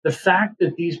the fact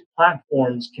that these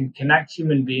platforms can connect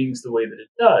human beings the way that it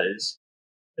does,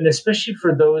 and especially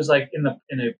for those like in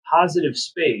a positive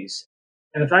space,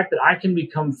 and the fact that I can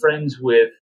become friends with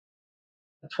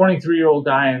a 23-year-old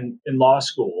guy in law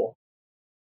school,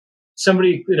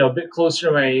 somebody a bit closer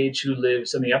to my age who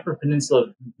lives on the Upper Peninsula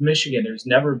of Michigan, who's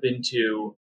never been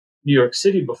to New York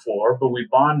City before, but we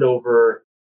bond over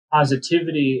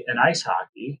positivity and ice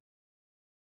hockey.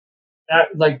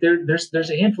 Like there's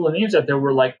a handful of names out there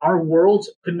where like our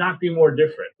worlds could not be more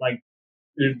different. Like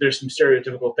there's some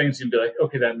stereotypical things you'd be like,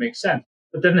 okay, that makes sense.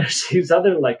 But then there's these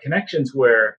other like connections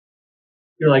where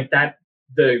you're like that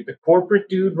the corporate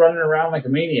dude running around like a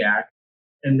maniac,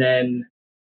 and then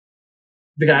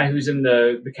the guy who's in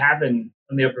the cabin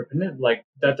on the Upper Peninsula. Like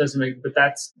that doesn't make. But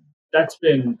that's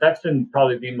been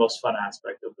probably the most fun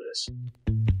aspect of this.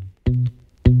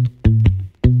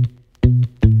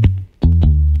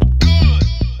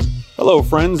 Hello,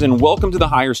 friends, and welcome to the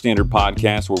Higher Standard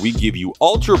Podcast, where we give you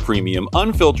ultra premium,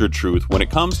 unfiltered truth when it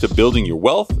comes to building your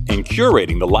wealth and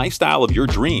curating the lifestyle of your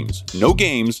dreams. No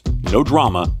games, no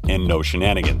drama, and no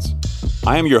shenanigans.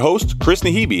 I am your host, Chris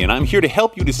Nahibi, and I'm here to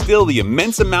help you distill the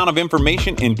immense amount of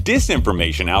information and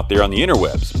disinformation out there on the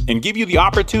interwebs and give you the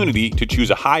opportunity to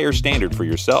choose a higher standard for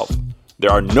yourself.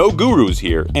 There are no gurus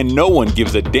here, and no one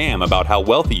gives a damn about how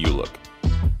wealthy you look.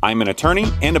 I'm an attorney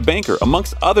and a banker,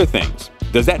 amongst other things.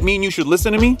 Does that mean you should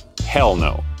listen to me? Hell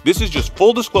no. This is just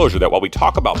full disclosure that while we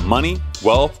talk about money,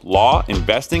 wealth, law,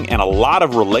 investing, and a lot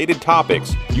of related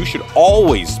topics, you should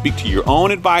always speak to your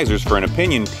own advisors for an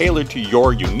opinion tailored to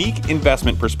your unique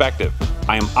investment perspective.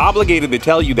 I am obligated to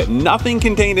tell you that nothing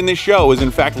contained in this show is in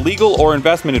fact legal or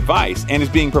investment advice and is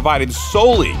being provided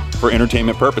solely for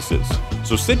entertainment purposes.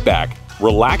 So sit back,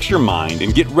 relax your mind,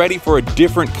 and get ready for a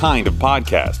different kind of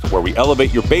podcast where we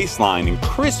elevate your baseline in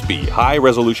crispy,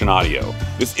 high-resolution audio.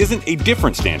 This isn't a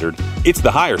different standard, it's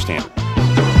the higher standard.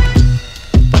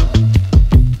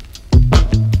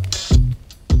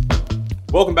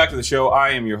 Welcome back to the show.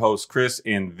 I am your host, Chris,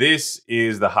 and this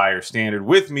is the Higher Standard.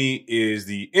 With me is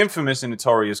the infamous and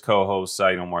notorious co-host,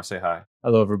 Said Omar. Say hi.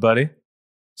 Hello, everybody.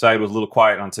 Said was a little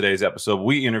quiet on today's episode.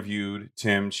 We interviewed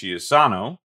Timm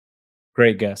Chiusano.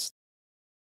 Great guest.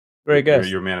 Great guest.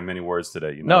 You're a man of many words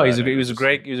today. You know no, he was a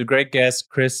great guest.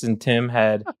 Chris and Timm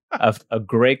had a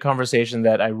great conversation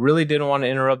that I really didn't want to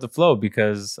interrupt the flow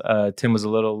because Timm was a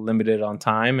little limited on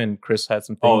time and Chris had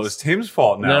some things. Oh, it's Timm's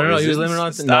fault now. No, he was limited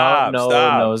on time. Stop.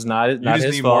 No, it's not. You just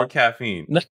need more caffeine.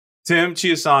 No. Timm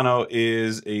Chiusano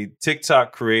is a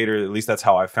TikTok creator. At least that's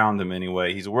how I found him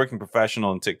anyway. He's a working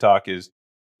professional, and TikTok is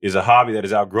a hobby that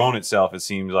has outgrown itself, it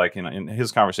seems like. In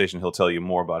his conversation, he'll tell you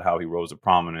more about how he rose to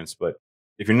prominence. But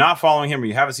if you're not following him or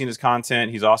you haven't seen his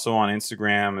content, he's also on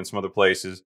Instagram and some other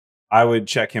places. I would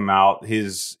check him out.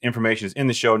 His information is in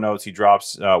the show notes. He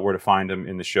drops where to find him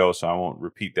in the show, so I won't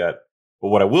repeat that. But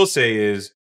what I will say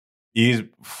is he's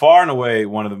far and away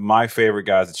one of my favorite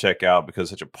guys to check out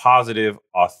because such a positive,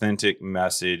 authentic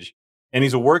message. And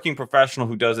he's a working professional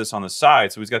who does this on the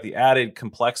side. So he's got the added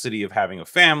complexity of having a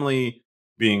family,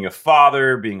 being a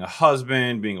father, being a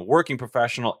husband, being a working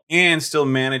professional, and still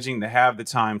managing to have the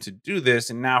time to do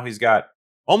this. And now he's got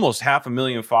almost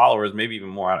 500,000 followers, maybe even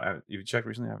more. You checked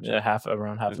recently? Yeah,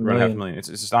 around half a million. It's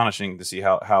astonishing to see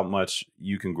how much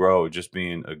you can grow just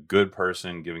being a good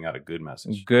person, giving out a good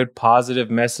message. Good,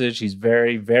 positive message. He's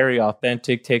very, very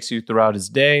authentic, takes you throughout his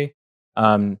day,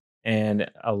 and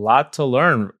a lot to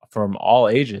learn from all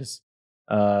ages,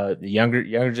 the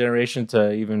younger generation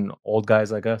to even old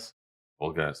guys like us.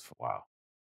 Old guys, wow.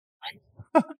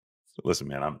 Listen,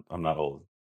 man, I'm not old.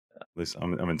 At least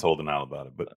I'm in total denial about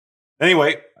it. But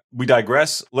anyway, we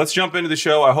digress. Let's jump into the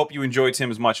show. I hope you enjoyed Timm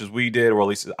as much as we did, or at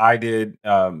least I did.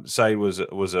 Said was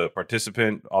a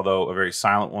participant, although a very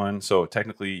silent one. So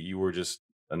technically, you were just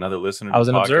another listener. I was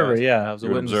an observer. Yeah, I was a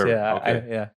witness. Yeah, okay.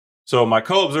 yeah. So my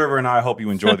co-observer and I hope you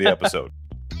enjoyed the episode.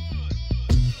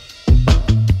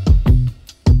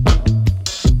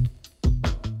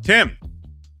 Timm,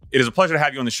 it is a pleasure to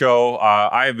have you on the show.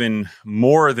 I have been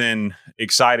more than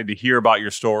excited to hear about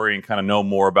your story and kind of know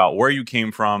more about where you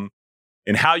came from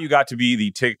and how you got to be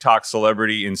the TikTok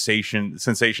celebrity sensation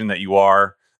that you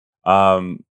are.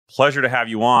 Pleasure to have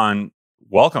you on.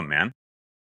 Welcome, man.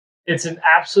 It's an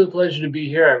absolute pleasure to be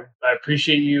here. I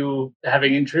appreciate you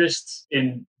having interest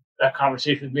in that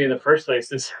conversation with me in the first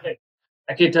place.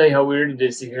 I can't tell you how weird it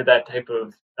is to hear that type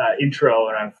of intro.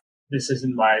 And this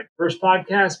isn't my first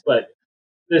podcast, but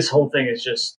this whole thing is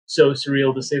just so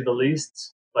surreal to say the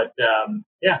least. But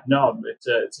it's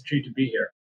a treat to be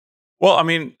here. Well, I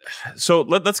mean, so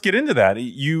let's get into that.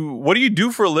 What do you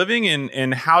do for a living,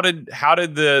 and how did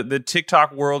the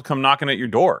TikTok world come knocking at your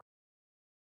door?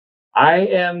 I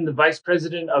am the vice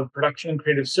president of production and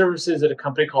creative services at a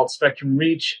company called Spectrum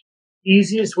Reach.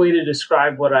 Easiest way to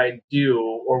describe what I do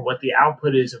or what the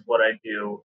output is of what I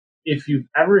do. If you've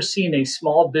ever seen a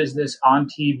small business on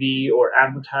TV or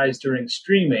advertised during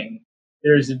streaming,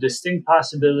 there is a distinct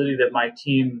possibility that my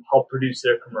team helped produce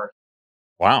their commercial.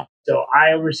 Wow. So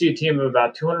I oversee a team of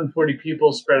about 240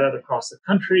 people spread out across the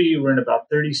country. We're in about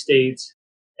 30 states,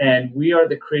 and we are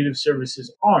the creative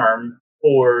services arm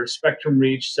for Spectrum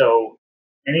Reach. So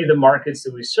any of the markets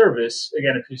that we service,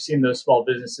 again, if you've seen those small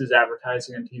businesses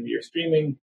advertising on TV or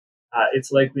streaming,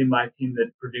 it's likely my team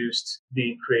that produced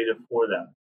the creative for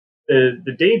them.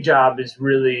 The day job is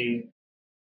really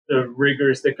the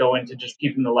rigors that go into just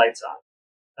keeping the lights on.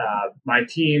 My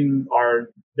team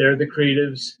they're the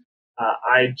creatives.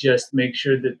 I just make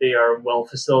sure that they are well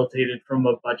facilitated from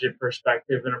a budget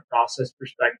perspective and a process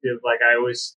perspective. Like I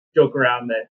always joke around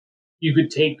that you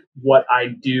could take what I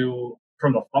do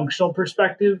from a functional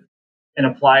perspective and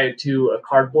apply it to a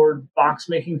cardboard box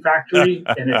making factory,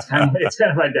 and it's kind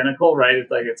of identical, right?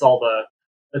 It's all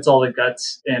the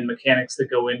guts and mechanics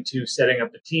that go into setting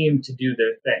up a team to do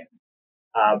their thing.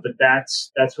 But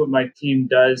that's what my team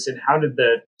does. And how did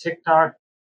the TikTok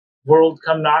world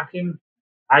come knocking?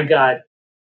 I got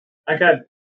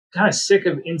kind of sick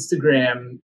of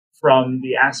Instagram from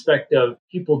the aspect of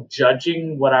people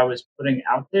judging what I was putting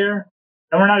out there.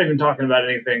 And we're not even talking about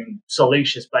anything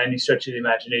salacious by any stretch of the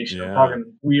imagination. Yeah. We're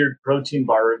talking weird protein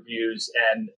bar reviews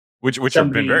and which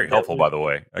have been very helpful, by the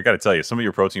way. I got to tell you, some of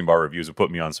your protein bar reviews have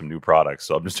put me on some new products,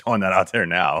 so I'm just throwing that out there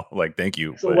now. Like, thank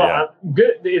you. So,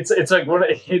 good. It's like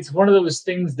it's one of those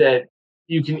things that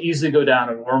you can easily go down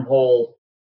a wormhole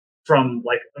from,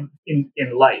 like, in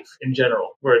life in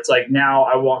general, where it's like now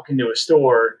I walk into a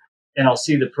store and I'll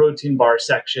see the protein bar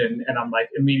section and I'm like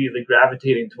immediately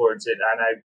gravitating towards it, and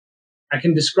I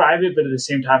can describe it, but at the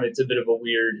same time, it's a bit of a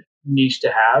weird niche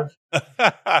to have.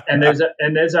 and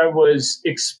as I was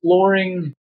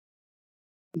exploring,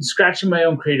 scratching my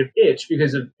own creative itch,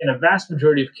 because in a vast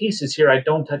majority of cases here, I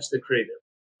don't touch the creative.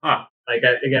 Huh. Like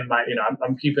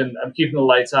I'm keeping the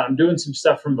lights on. I'm doing some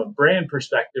stuff from a brand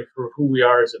perspective for who we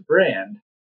are as a brand,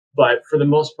 but for the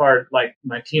most part, like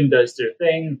my team does their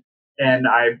thing, and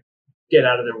I get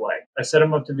out of their way. I set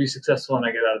them up to be successful, and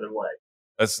I get out of their way.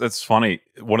 That's funny.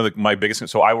 One of my biggest,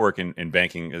 so I work in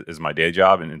banking is my day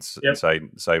job, and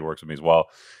side works with me as well.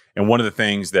 And one of the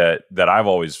things that I've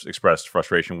always expressed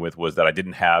frustration with was that I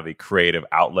didn't have a creative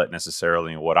outlet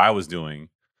necessarily in what I was doing,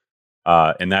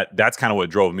 and that's kind of what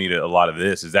drove me to a lot of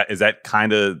this. Is that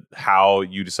kind of how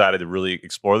you decided to really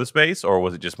explore the space, or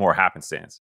was it just more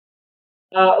happenstance?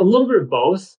 A little bit of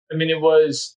both. I mean, it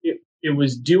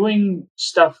was doing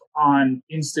stuff on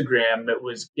Instagram that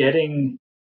was getting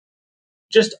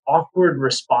just awkward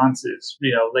responses.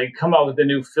 They come out with a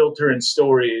new filter in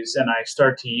stories, and I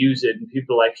start to use it, and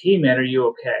people are like, "Hey, man, are you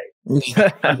okay?"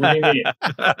 Like, what do you mean?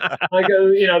 Like,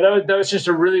 that was just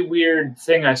a really weird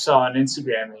thing I saw on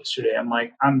Instagram yesterday. I'm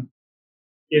like,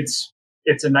 it's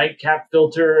a nightcap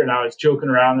filter, and I was joking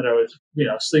around that I was,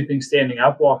 sleeping standing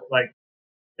up,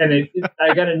 and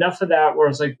I got enough of that where I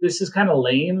was like, this is kind of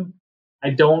lame.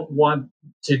 I don't want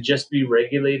to just be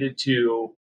regulated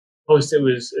to post. It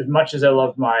was, as much as I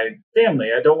love my family,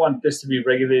 I don't want this to be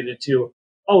regulated to,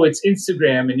 oh, it's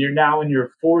Instagram and you're now in your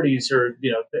 40s, or,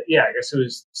 I guess it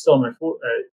was still in my,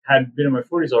 had been in my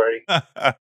 40s already.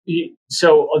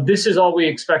 So this is all we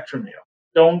expect from you.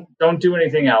 Don't do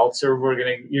anything else, or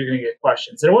you're gonna get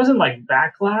questions. And it wasn't like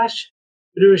backlash,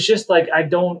 but it was just like, I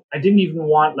didn't even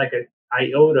want like a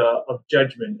iota of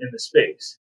judgment in the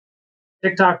space.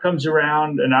 TikTok comes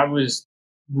around, and I was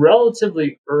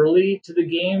relatively early to the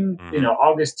game. Mm-hmm.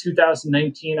 August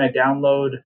 2019, I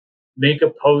download, make a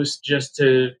post just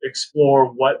to explore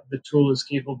what the tool is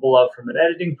capable of from an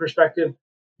editing perspective.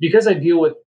 Because I deal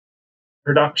with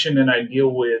production and I deal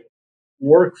with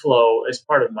workflow as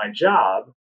part of my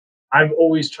job, I've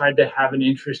always tried to have an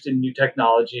interest in new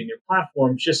technology and new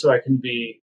platforms, just so I can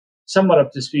be somewhat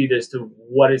up to speed as to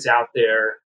what is out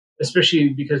there, especially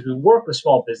because we work with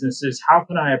small businesses. How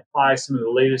can I apply some of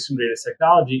the latest and greatest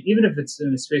technology, even if it's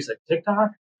in a space like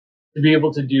TikTok, to be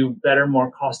able to do better, more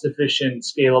cost efficient,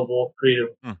 scalable, creative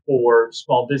for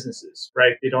small businesses,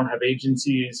 right? They don't have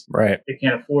agencies, right? They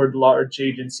can't afford large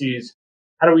agencies.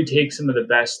 How do we take some of the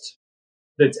best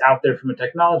that's out there from a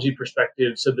technology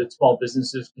perspective so that small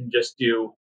businesses can just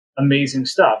do amazing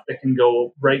stuff that can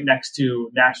go right next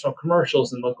to national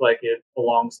commercials and look like it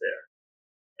belongs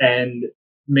there? And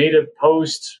made a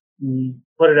post,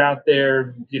 put it out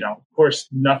there. Of course,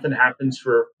 nothing happens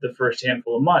for the first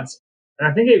handful of months.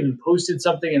 And I think I even posted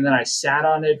something, and then I sat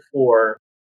on it for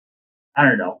I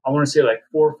don't know, I want to say like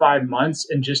 4 or 5 months,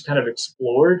 and just kind of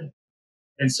explored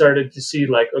and started to see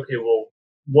like, okay, well,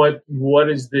 what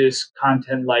is this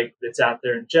content like that's out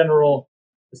there in general?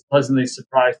 I was pleasantly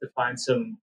surprised to find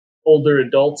some older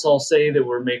adults, I'll say, that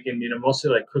were making,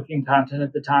 mostly like cooking content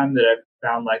at the time, that I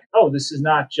found like, oh, this is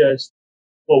not just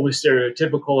what was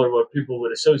stereotypical or what people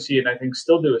would associate, and I think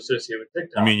still do associate with You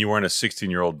TikTok. mean you weren't a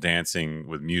 16-year-old dancing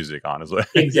with music, honestly?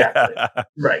 Exactly. Yeah.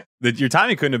 Right. Your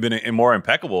timing couldn't have been more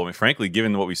impeccable. I mean, frankly,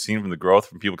 given what we've seen from the growth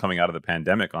from people coming out of the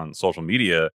pandemic on social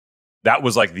media, that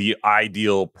was like the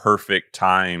ideal, perfect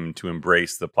time to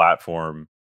embrace the platform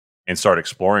and start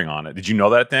exploring on it. Did you know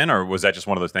that then, or was that just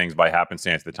one of those things by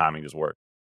happenstance? The timing just worked.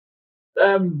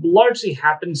 Largely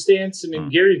happenstance. I mean,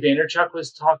 Mm. Gary Vaynerchuk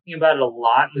was talking about it a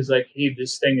lot. He was like, "Hey,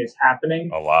 this thing is happening,"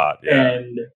 A lot, yeah.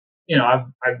 and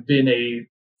I've been a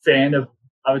fan of,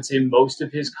 I would say, most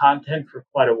of his content for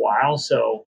quite a while.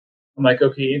 So I'm like,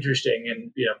 okay, interesting.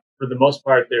 And for the most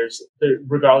part,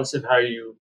 regardless of how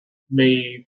you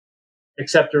may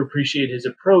accept or appreciate his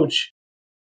approach,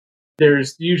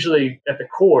 there's usually at the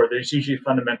core, there's usually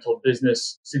fundamental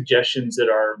business suggestions that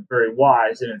are very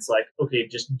wise. And it's like, okay,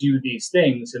 just do these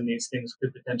things, and these things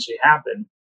could potentially happen.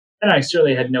 And I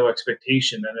certainly had no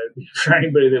expectation. And for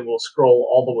anybody that will scroll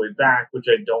all the way back, which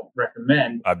I don't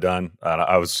recommend. I've done.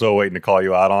 I was so waiting to call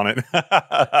you out on it.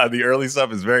 The early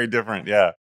stuff is very different.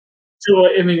 Yeah. So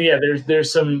I mean, yeah,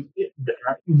 there's some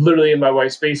literally in my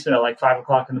wife's basement at like 5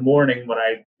 o'clock in the morning, when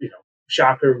I,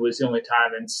 shocker, was the only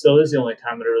time, and still is the only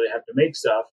time, that I really have to make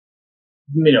stuff.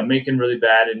 Making really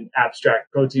bad and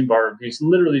abstract protein bar reviews,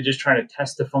 literally just trying to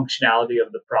test the functionality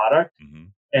of the product. Mm-hmm.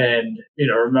 And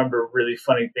remember really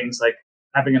funny things like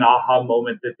having an aha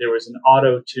moment that there was an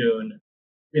auto tune,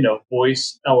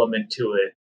 voice element to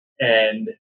it, and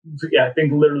yeah, I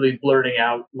think literally blurting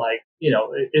out like,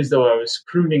 as though I was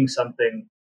crooning something.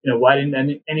 Why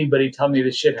didn't anybody tell me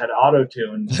this shit had auto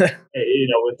tune?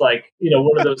 With like,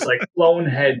 one of those like clone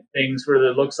head things where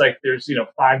it looks like there's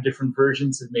 5 different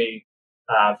versions of me,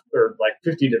 or like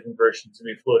 50 different versions of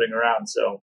me floating around.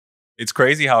 So It's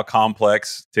crazy how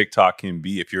complex TikTok can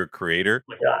be if you're a creator.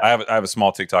 my God. I have a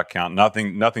small TikTok account,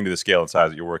 nothing to the scale and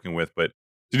size that you're working with, but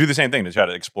to do the same thing, to try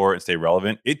to explore and stay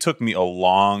relevant. It took me a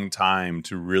long time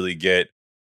to really get,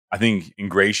 I think,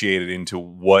 ingratiated into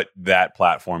what that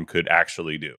platform could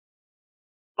actually do.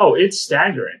 Oh, it's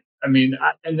staggering. I mean,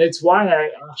 and it's why I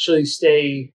actually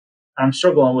stay. I'm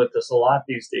struggling with this a lot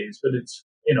these days, but it's,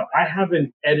 I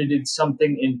haven't edited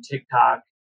something in TikTok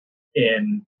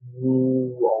in a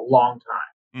long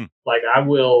time. Hmm. Like I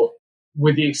will,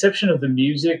 with the exception of the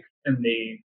music and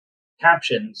the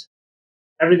captions,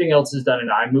 everything else is done in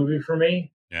iMovie for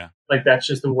me. Yeah. Like that's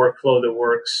just the workflow that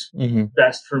works Mm-hmm.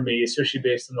 best for me, especially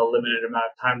based on the limited amount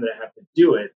of time that I have to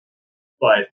do it.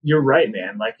 But you're right,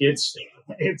 man. Like it's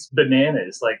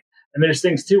bananas. Like, and there's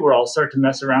things too where I'll start to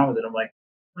mess around with it. I'm like,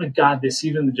 my God, this,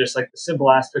 even just like the simple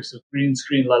aspects of green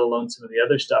screen, let alone some of the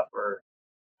other stuff, are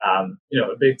a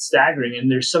bit staggering.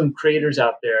 And there's some creators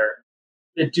out there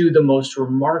that do the most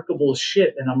remarkable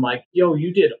shit, and I'm like, yo,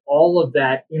 you did all of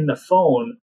that in the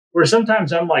phone. Where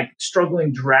sometimes I'm like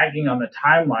struggling, dragging on the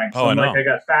timeline. So Oh, I I'm like, know. I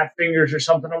got fat fingers or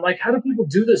something. I'm like, how do people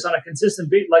do this on a consistent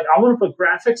beat? Like, I want to put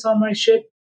graphics on my shit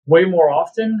way more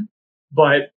often,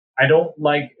 but I don't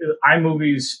like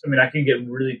iMovies. I mean, I can get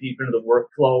really deep into the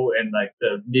workflow and like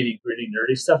the nitty gritty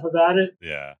nerdy stuff about it.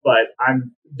 Yeah. But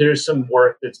there's some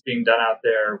work that's being done out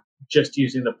there just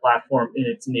using the platform in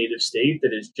its native state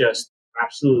that is just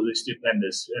absolutely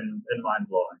stupendous and mind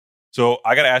blowing. So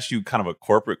I got to ask you kind of a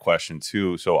corporate question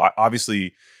too. So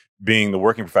obviously, being the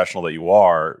working professional that you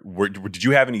are, did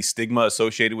you have any stigma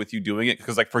associated with you doing it?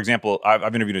 Because, like, for example,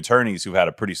 I've interviewed attorneys who've had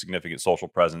a pretty significant social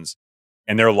presence,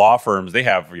 and their law firms, they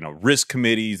have risk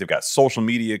committees, they've got social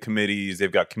media committees,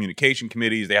 they've got communication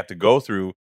committees they have to go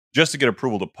through just to get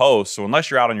approval to post. So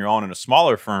unless you're out on your own in a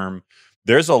smaller firm,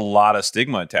 there's a lot of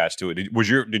stigma attached to it.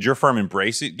 Did your firm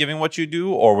embrace it, given what you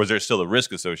do, or was there still a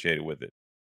risk associated with it?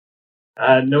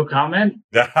 No comment.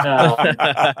 I'm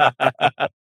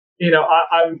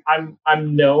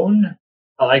known.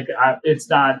 Like it's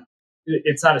not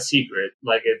a secret.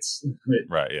 Like it's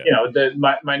Right. Yeah.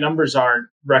 My numbers aren't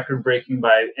record breaking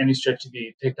by any stretch of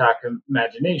the TikTok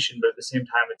imagination, but at the same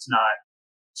time, it's not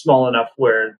small enough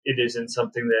where it isn't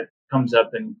something that comes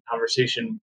up in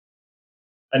conversation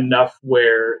enough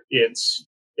where it's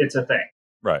a thing.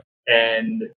 Right.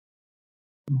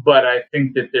 But I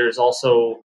think that there's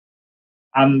also,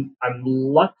 I'm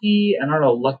lucky. I don't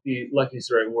know, lucky is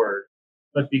the right word,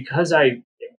 but because of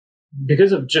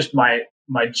just my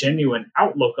genuine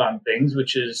outlook on things,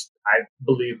 which is, I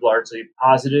believe, largely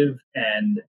positive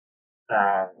and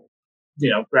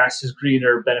grass is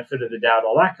greener, benefit of the doubt,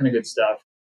 all that kind of good stuff.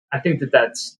 I think that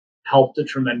that's helped a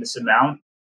tremendous amount,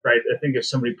 right? I think if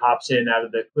somebody pops in out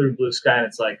of the clear blue sky and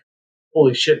it's like,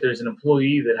 holy shit, there's an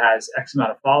employee that has X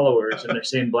amount of followers and they're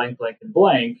saying blank, blank, and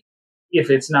blank. If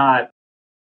it's not,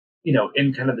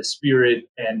 in kind of the spirit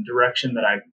and direction that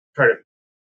I try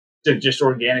to just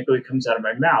organically comes out of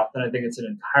my mouth, then I think it's an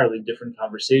entirely different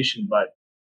conversation. But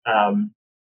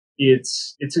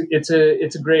it's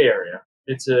a gray area.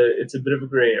 It's a bit of a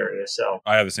gray area. So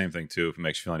I have the same thing too. If it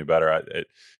makes you feel any better,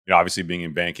 obviously being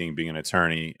in banking, being an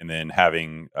attorney, and then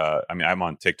having, I'm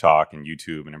on TikTok and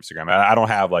YouTube and Instagram. I don't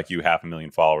have like you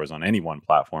 500,000 followers on any one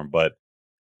platform, but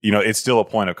it's still a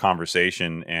point of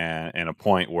conversation and a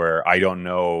point where I don't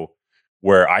know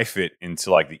where I fit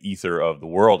into like the ether of the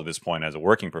world at this point as a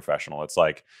working professional. It's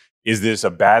like, is this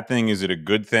a bad thing? Is it a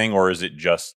good thing? Or is it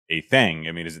just a thing?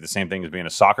 I mean, is it the same thing as being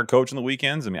a soccer coach on the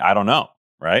weekends? I mean, I don't know.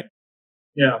 Right.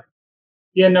 Yeah.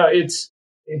 Yeah. No, it's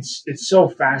so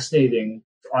fascinating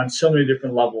on so many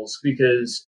different levels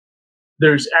because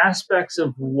there's aspects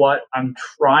of what I'm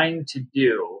trying to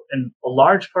do. And a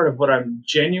large part of what I'm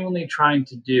genuinely trying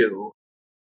to do,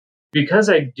 because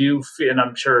I do feel, and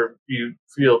I'm sure you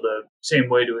feel the same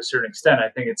way to a certain extent, I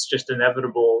think it's just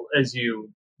inevitable as you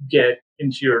get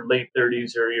into your late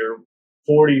 30s or your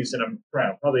 40s, and I'm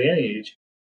probably any age,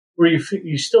 where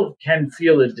you still can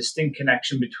feel a distinct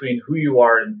connection between who you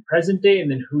are in the present day and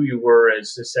then who you were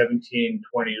as a 17,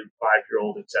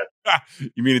 25-year-old, etc.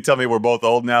 You mean to tell me we're both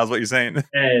old now is what you're saying?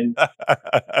 And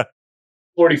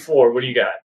 44, what do you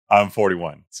got? I'm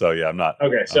 41. So yeah, I'm not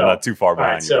too far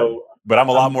behind you. But I'm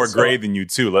a lot more gray than you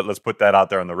too. Let's put that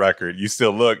out there on the record. You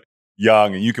still look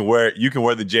young and you can wear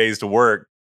the J's to work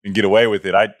and get away with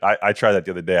it. I tried that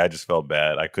the other day. I just felt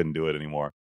bad. I couldn't do it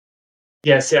anymore.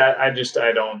 Yes, yeah, I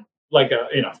don't like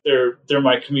they're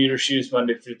my commuter shoes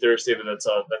Monday through Thursday, but that's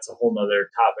a whole nother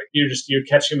topic. You're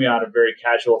catching me on a very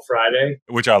casual Friday,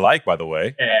 which I like, by the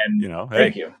way. And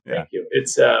thank you.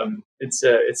 It's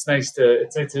nice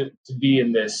to be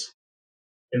in this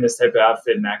type of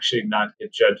outfit and actually not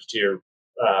get judged here.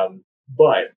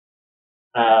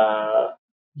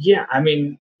 Yeah, I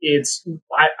mean,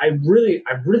 I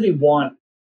really want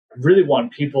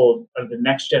people of the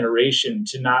next generation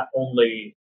to not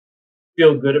only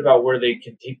feel good about where they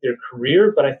can take their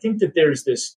career, but I think that there's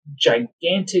this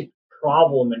gigantic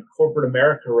problem in corporate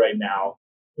America right now,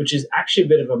 which is actually a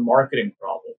bit of a marketing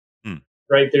problem,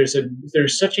 right? There's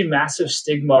such a massive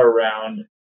stigma around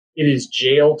it is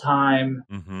jail time.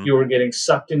 Mm-hmm. You are getting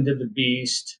sucked into the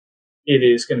beast. It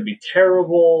is going to be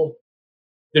terrible.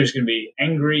 There's going to be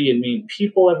angry and mean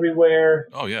people everywhere.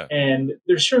 Oh yeah. And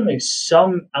there's certainly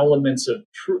some elements of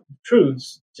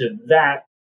truths to that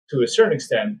to a certain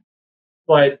extent.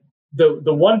 But the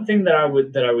one thing that I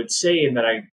would say and that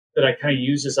I kind of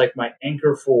use as like my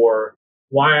anchor for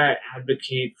why I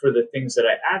advocate for the things that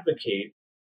I advocate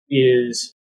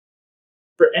is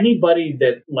for anybody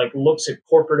that like looks at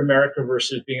corporate America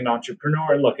versus being an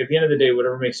entrepreneur. And look, at the end of the day,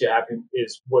 whatever makes you happy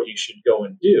is what you should go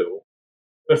and do.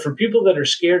 But for people that are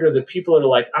scared or the people that are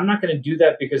like, I'm not going to do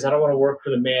that because I don't want to work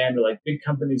for the man or like big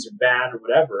companies are bad or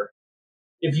whatever.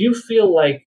 If you feel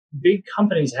like big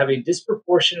companies have a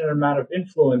disproportionate amount of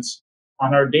influence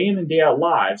on our day in and day out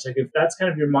lives, like if that's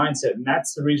kind of your mindset and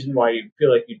that's the reason why you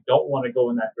feel like you don't want to go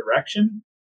in that direction,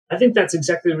 I think that's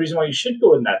exactly the reason why you should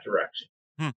go in that direction.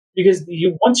 Because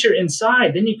once you're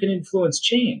inside, then you can influence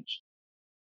change.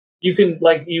 You can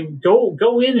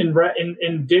go in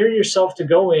and dare yourself to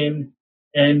go in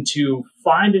and to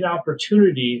find an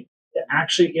opportunity to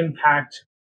actually impact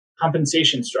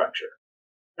compensation structure.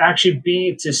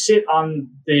 To sit on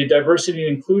the diversity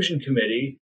and inclusion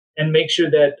committee and make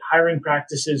sure that hiring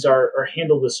practices are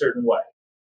handled a certain way.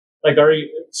 I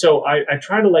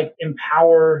try to like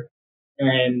empower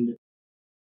and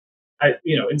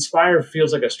inspire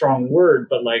feels like a strong word,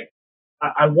 but like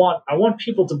I want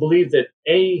people to believe that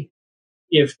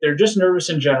if they're just nervous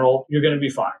in general, you're going to be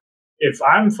fine. If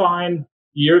I'm fine,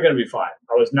 you're going to be fine.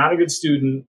 I was not a good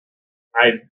student.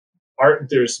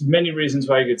 There's many reasons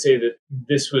why I could say that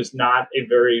this was not a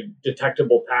very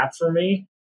detectable path for me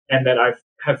and that I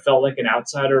have felt like an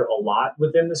outsider a lot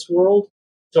within this world.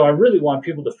 So I really want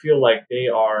people to feel like they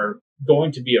are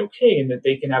going to be okay and that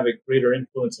they can have a greater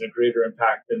influence and a greater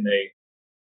impact than they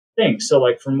think. So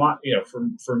like for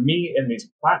me and these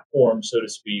platforms, so to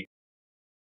speak,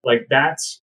 like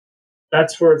that's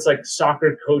where it's like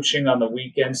soccer coaching on the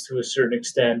weekends to a certain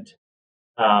extent.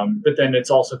 But then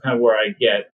it's also kind of where I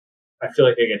feel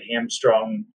like I get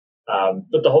hamstrung.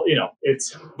 But the whole,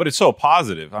 But it's so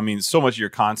positive. I mean, so much of your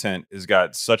content has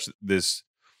got such this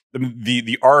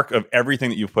the arc of everything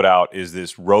that you've put out is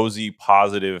this rosy,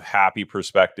 positive, happy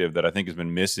perspective that I think has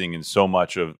been missing in so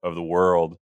much of the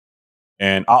world.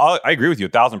 And I agree with you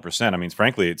 1,000%. I mean,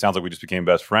 frankly, it sounds like we just became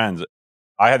best friends.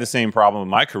 I had the same problem in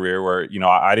my career where,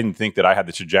 I didn't think that I had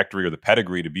the trajectory or the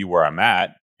pedigree to be where I'm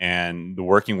at. And the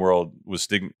working world was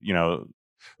there's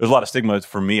a lot of stigma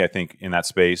for me, I think, in that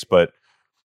space. But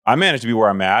I managed to be where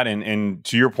I'm at. And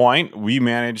to your point, we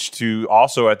managed to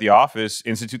also at the office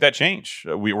institute that change.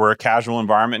 We're a casual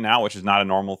environment now, which is not a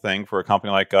normal thing for a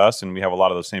company like us. And we have a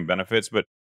lot of those same benefits. But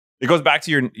it goes back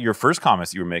to your first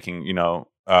comments you were making,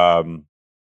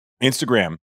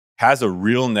 Instagram has a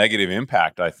real negative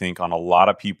impact, I think, on a lot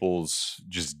of people's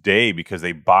just day because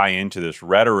they buy into this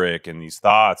rhetoric and these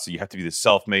thoughts. You have to be the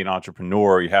self-made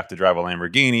entrepreneur. You have to drive a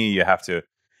Lamborghini. You have to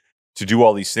do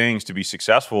all these things to be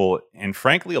successful. And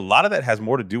frankly, a lot of that has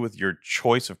more to do with your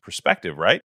choice of perspective,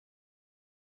 right?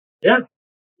 Yeah.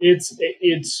 It's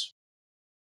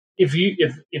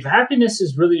if happiness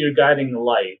is really your guiding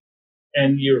light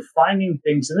and you're finding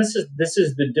things, and this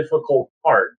is the difficult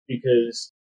part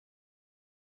because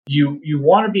you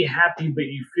want to be happy, but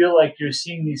you feel like you're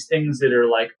seeing these things that are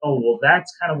like, oh, well,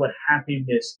 that's kind of what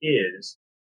happiness is.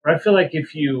 But I feel like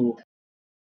if you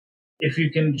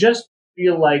can just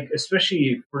feel like,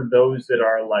 especially for those that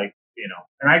are like,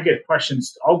 and I'll get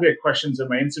questions on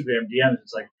my Instagram DMs.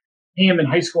 It's like, hey, I'm in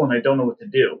high school and I don't know what to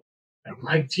do. And I'm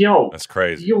like, yo, that's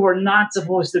crazy. You are not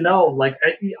supposed to know. Like,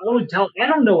 I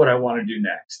don't know what I want to do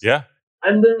next. Yeah. I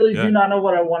literally do not know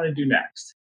what I want to do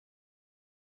next.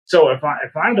 So if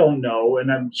I don't know,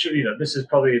 and I'm sure, this is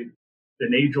probably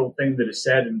an age-old thing that is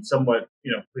said and somewhat,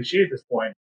 cliche at this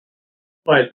point,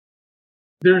 but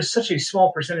there's such a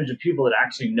small percentage of people that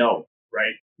actually know,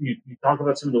 right? You talk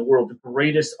about some of the world's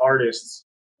greatest artists,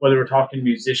 whether we're talking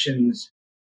musicians,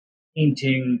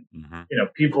 painting,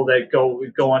 people that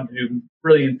go on to do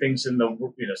brilliant things in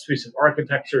the space of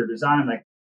architecture, design. Like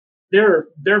there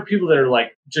are people that are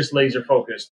like just laser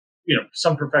focused.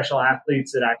 Some professional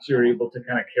athletes that actually are able to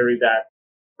kind of carry that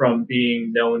from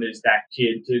being known as that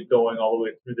kid to going all the way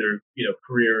through their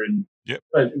career. And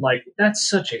but like that's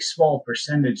such a small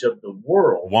percentage of the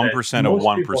world. 1% of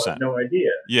 1%. Have no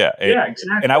idea. Yeah, exactly.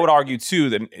 And I would argue too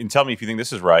that, and tell me if you think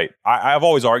this is right. I've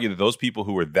always argued that those people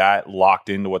who were that locked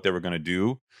into what they were going to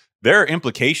do, there are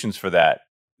implications for that.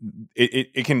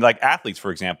 It can, like athletes, for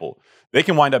example, they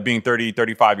can wind up being 30,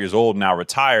 35 years old now,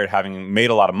 retired, having made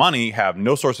a lot of money, have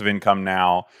no source of income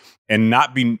now, and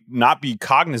not be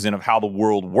cognizant of how the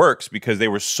world works because they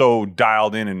were so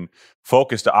dialed in and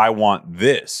focused to, I want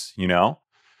this,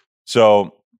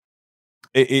 So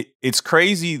it's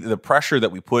crazy the pressure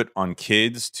that we put on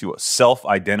kids to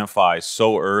self-identify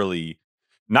so early,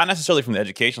 not necessarily from the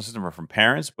educational system or from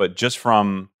parents, but just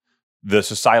from the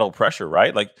societal pressure,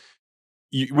 right? Like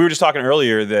we were just talking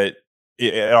earlier that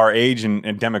at our age and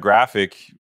demographic,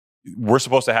 we're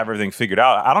supposed to have everything figured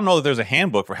out. I don't know that there's a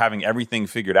handbook for having everything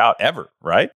figured out ever,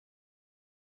 right?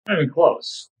 Not even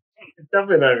close. It's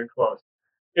definitely not even close.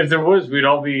 If there was, we'd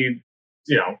all be,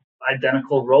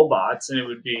 identical robots, and it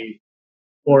would be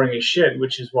boring as shit.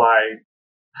 Which is why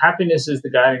happiness is the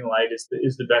guiding light, is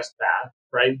the best path,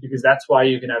 right? Because that's why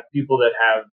you can have people that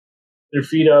have their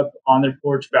feet up on their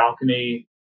porch balcony,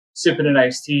 sipping an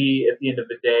iced tea at the end of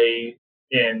the day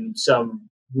in some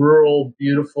rural,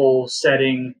 beautiful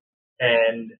setting,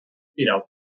 and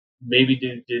maybe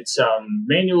did some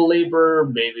manual labor,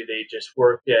 maybe they just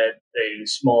worked at a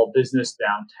small business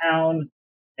downtown,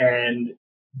 and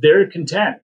they're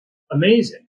content.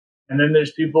 Amazing. And then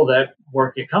there's people that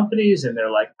work at companies and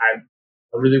they're like, I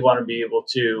really want to be able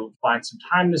to find some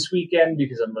time this weekend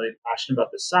because I'm really passionate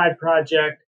about this side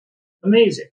project.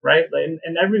 Amazing, right?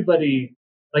 And everybody,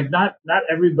 like not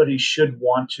everybody should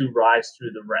want to rise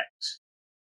through the ranks,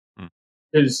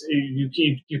 because you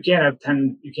can't have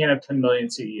 10 million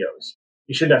CEOs.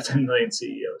 You should have 10 million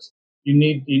CEOs. You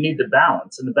need the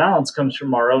balance, and the balance comes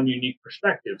from our own unique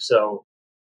perspective. So,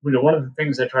 one of the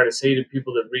things I try to say to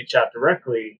people that reach out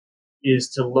directly is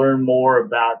to learn more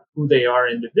about who they are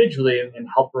individually and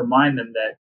help remind them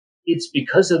that it's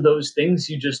because of those things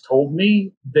you just told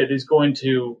me that is going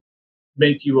to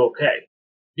make you okay,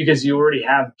 because you already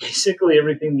have basically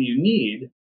everything that you need.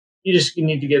 You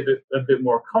need to get a bit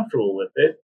more comfortable with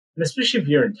it. And especially if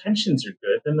your intentions are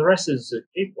good, then the rest is a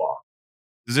cakewalk.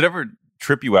 Does it ever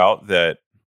trip you out that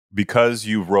because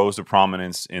you've rose to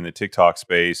prominence in the TikTok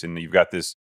space and you've got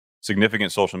this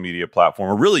significant social media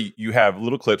platform, or really you have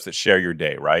little clips that share your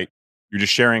day, right? You're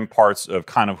just sharing parts of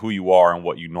kind of who you are and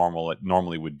what you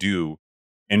normally would do.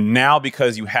 And now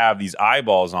because you have these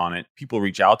eyeballs on it, people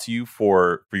reach out to you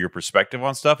for your perspective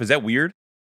on stuff. Is that weird?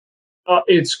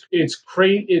 It's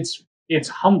great. It's it's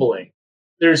humbling.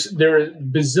 There are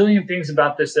bazillion things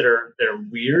about this that are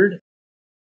weird.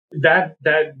 That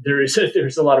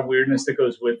there's a lot of weirdness that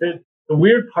goes with it. The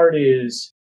weird part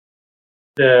is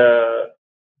the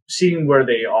seeing where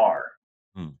they are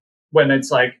when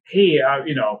it's like, hey,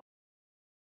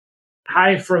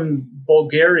 hi from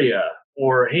Bulgaria,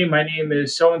 or hey, my name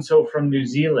is so and so from New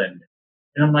Zealand,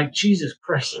 and I'm like, Jesus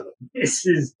Christ, this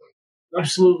is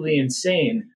absolutely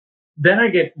insane. Then I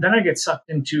get sucked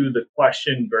into the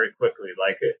question very quickly,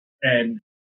 and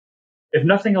if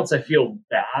nothing else, I feel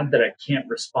bad that I can't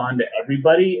respond to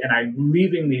everybody, and I'm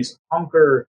leaving these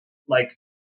hunker, like,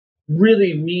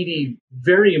 really meaty,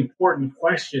 very important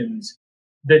questions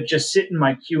that just sit in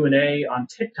my Q&A on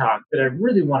TikTok that I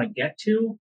really want to get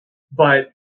to, but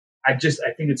I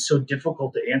think it's so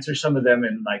difficult to answer some of them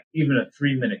in like even a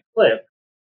 3-minute clip.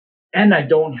 And I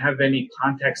don't have any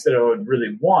context that I would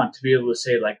really want to be able to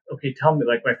say, like, okay, tell me,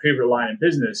 like, my favorite line in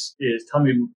business is tell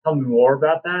me more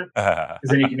about that. Because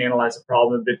then you can analyze the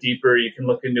problem a bit deeper. You can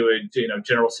look into a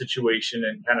general situation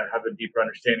and kind of have a deeper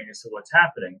understanding as to what's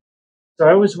happening. So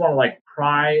I always want to like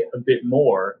pry a bit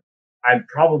more. I'd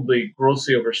probably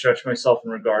grossly overstretch myself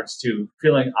in regards to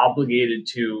feeling obligated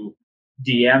to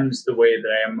DMs the way that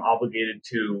I am obligated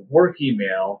to work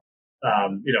email.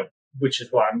 Which is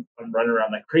why I'm running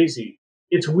around like crazy.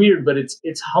 It's weird, but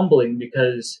it's humbling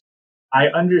because I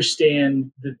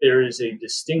understand that there is a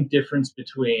distinct difference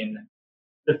between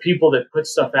the people that put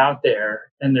stuff out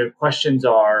there and the questions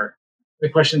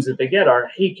that they get are,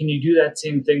 hey, can you do that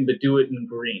same thing but do it in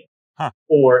green? Huh.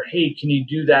 Or, hey, can you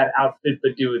do that outfit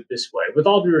but do it this way? With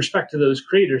all due respect to those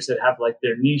creators that have like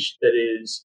their niche that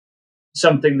is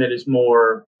something that is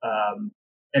more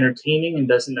entertaining and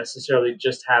doesn't necessarily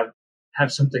just have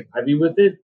something heavy with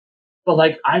it. But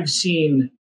like I've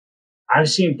seen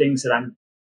things that I'm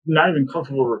not even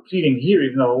comfortable repeating here,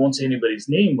 even though I won't say anybody's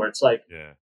name, where it's like,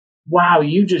 wow,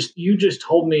 you just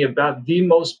told me about the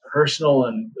most personal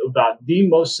and about the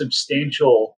most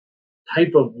substantial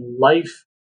type of life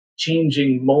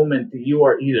changing moment that you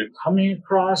are either coming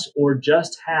across or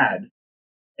just had.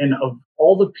 And of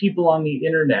all the people on the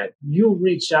internet, you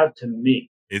reached out to me.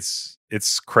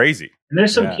 It's crazy. And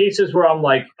there's some cases where I'm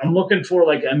looking for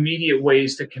like immediate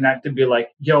ways to connect and be like,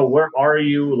 yo, where are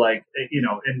you? Like, and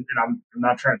I'm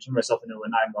not trying to turn myself into a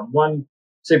 911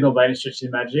 signal by any stretch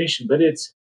of the imagination, but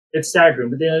it's staggering.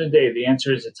 But at the end of the day, the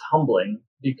answer is it's humbling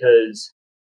because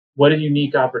what a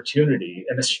unique opportunity.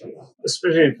 And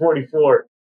especially at 44,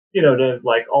 to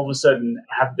like all of a sudden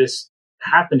have this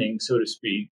happening, so to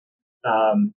speak,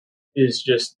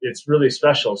 it's really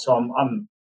special. So I'm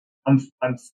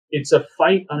it's a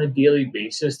fight on a daily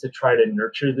basis to try to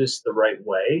nurture this the right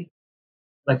way.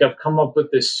 Like I've come up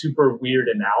with this super weird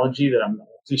analogy that I'm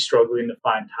actually struggling to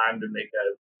find time to make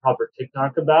a proper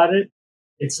TikTok about it.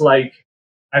 It's like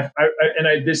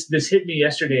this hit me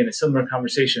yesterday in a similar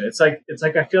conversation. It's like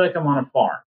I feel like I'm on a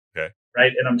farm,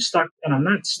 right? And I'm stuck, and I'm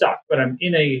not stuck, but I'm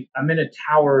in a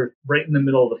tower right in the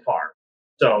middle of the farm.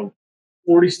 So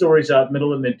 40 stories up,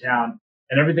 middle of Midtown,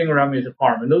 and everything around me is a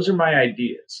farm. And those are my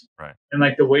ideas. Right. And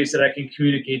like the ways that I can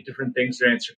communicate different things or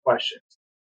answer questions.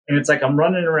 And it's like I'm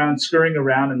running around, scurrying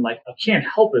around, and like I can't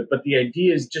help it. But the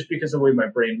idea is just because of the way my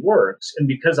brain works, and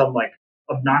because I'm like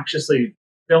obnoxiously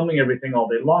filming everything all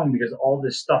day long, because all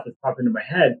this stuff is popping into my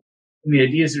head. And the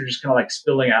ideas are just kind of like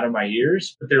spilling out of my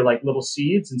ears, but they're like little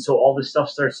seeds. And so all this stuff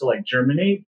starts to like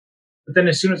germinate. But then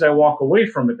as soon as I walk away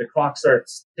from it, the clock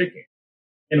starts ticking.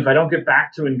 And if I don't get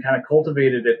back to it and kind of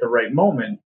cultivate it at the right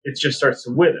moment, it just starts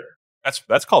to wither.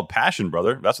 That's called passion,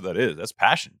 brother. That's what that is. That's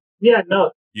passion. Yeah,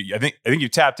 no. I think you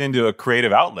tapped into a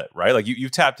creative outlet, right? Like you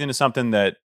tapped into something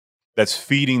that's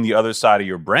feeding the other side of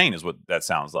your brain, is what that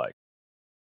sounds like.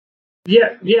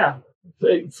 Yeah,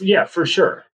 for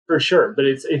sure. But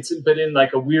it's but in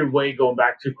like a weird way, going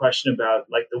back to a question about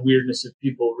like the weirdness of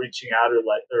people reaching out or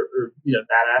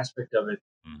that aspect of it.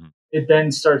 Mm-hmm. It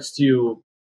then starts to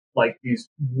like these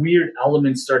weird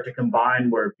elements start to combine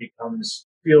where it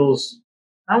feels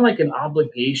not like an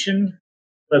obligation,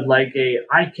 but like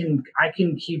I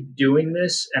can keep doing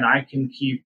this and I can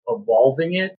keep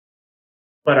evolving it,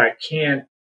 but I can't.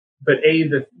 But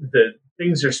the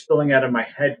things are spilling out of my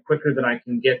head quicker than I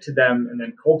can get to them and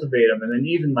then cultivate them, and then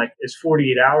even like as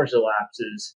 48 hours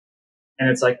elapses, and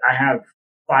it's like I have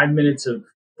 5 minutes of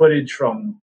footage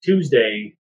from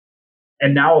Tuesday.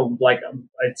 And now, like,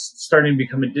 it's starting to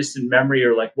become a distant memory,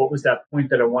 or like, what was that point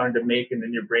that I wanted to make? And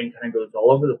then your brain kind of goes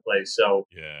all over the place. So,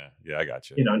 yeah, I got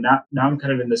you. Now I'm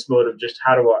kind of in this mode of just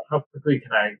how quickly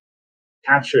can I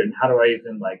capture it, and how do I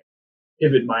even like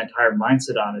pivot my entire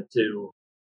mindset on it to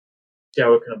see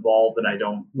how it can evolve, and I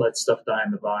don't let stuff die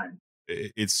in the vine.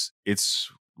 It's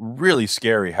really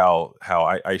scary how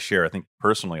I share, I think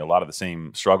personally, a lot of the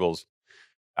same struggles.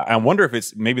 I wonder if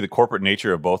it's maybe the corporate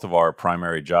nature of both of our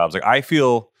primary jobs. Like I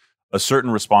feel a certain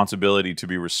responsibility to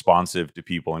be responsive to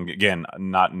people. And again,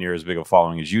 not near as big of a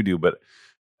following as you do, but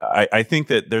I think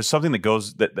that there's something that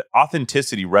goes that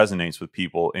authenticity resonates with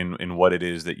people in what it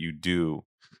is that you do.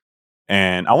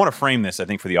 And I want to frame this, I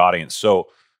think, for the audience. So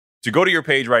to go to your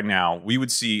page right now, we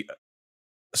would see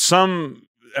some.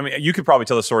 I mean, you could probably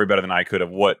tell the story better than I could of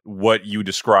what you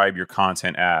describe your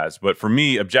content as. But for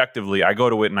me, objectively, I go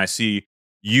to it and I see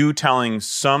you telling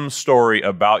some story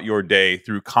about your day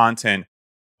through content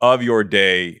of your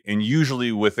day, and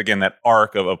usually with, again, that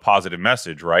arc of a positive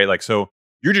message, right? Like, so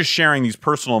you're just sharing these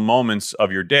personal moments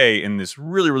of your day in this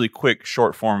really, really quick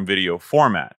short form video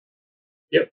format.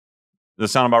 Yep. Does that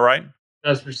sound about right?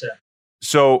 1,000%.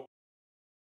 So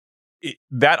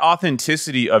that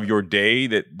authenticity of your day,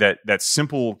 that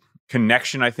simple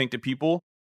connection, I think, to people,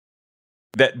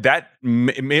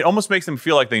 it almost makes them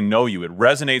feel like they know you. It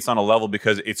resonates on a level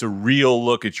because it's a real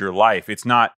look at your life. It's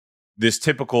not this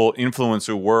typical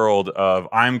influencer world of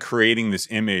I'm creating this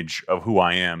image of who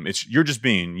I am. You're just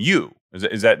being you.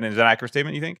 Is that an accurate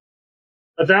statement, you think?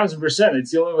 1,000%.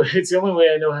 It's the only way. It's the only way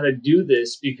I know how to do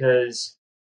this because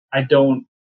I don't.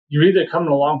 You're either coming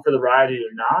along for the ride or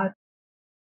you're not.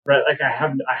 Right? Like I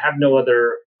have no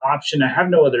other option. I have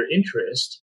no other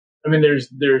interest. I mean,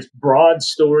 there's broad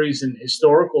stories and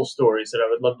historical stories that I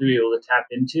would love to be able to tap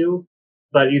into,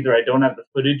 but either I don't have the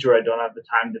footage or I don't have the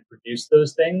time to produce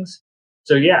those things.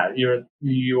 So yeah,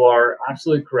 you are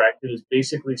absolutely correct. It is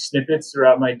basically snippets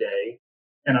throughout my day,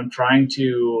 and I'm trying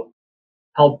to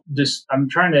I'm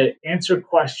trying to answer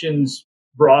questions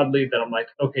broadly that I'm like,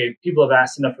 okay, people have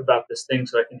asked enough about this thing,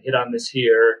 so I can hit on this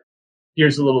here.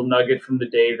 Here's a little nugget from the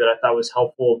day that I thought was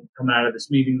helpful coming out of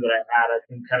this meeting that I had. I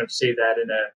can kind of say that in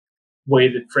a way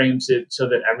that frames it so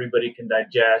that everybody can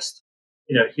digest.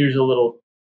 Here's a little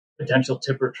potential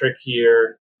tip or trick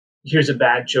here. Here's a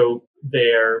bad joke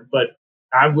there. But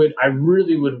I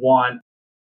really would want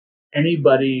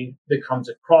anybody that comes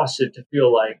across it to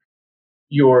feel like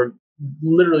you're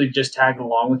literally just tagging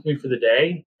along with me for the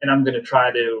day. And I'm going to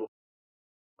try to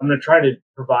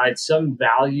provide some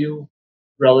value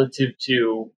relative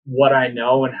to what I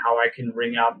know and how I can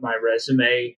ring out my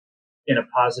resume in a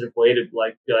positive way to be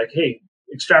like, hey,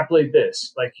 extrapolate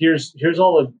this. Like here's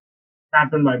all the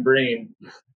crap in my brain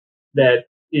that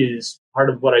is part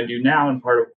of what I do now and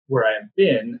part of where I have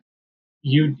been.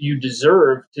 You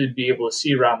deserve to be able to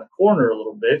see around the corner a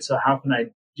little bit. So how can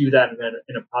I do that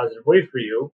in a positive way for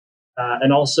you?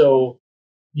 And also,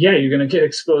 yeah, you're going to get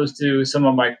exposed to some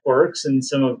of my quirks and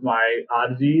some of my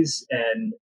oddities,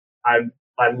 and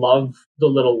I love the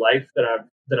little life that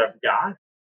I've got,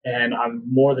 and I'm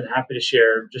more than happy to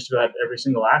share just about every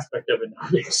single aspect of it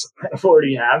nowadays. I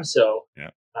already have. So Yeah.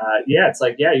 yeah, it's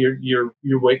like, yeah, you're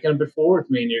waking up at 4 with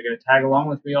me, and you're going to tag along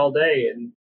with me all day,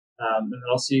 and then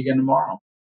I'll see you again tomorrow.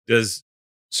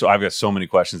 So I've got so many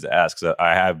questions to ask because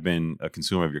I have been a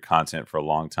consumer of your content for a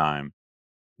long time.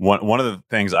 One of the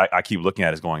things I keep looking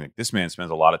at is going, like, this man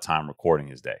spends a lot of time recording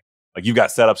his day. Like, you've got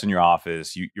setups in your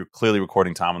office. You're clearly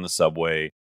recording time on the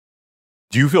subway.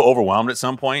 Do you feel overwhelmed at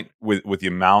some point with the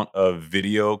amount of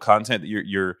video content that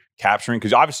you're capturing?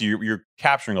 Because obviously you're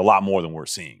capturing a lot more than we're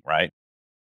seeing, right?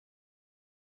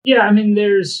 Yeah, I mean,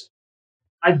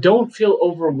 I don't feel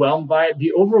overwhelmed by it.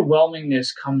 The overwhelmingness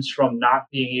comes from not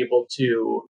being able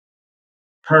to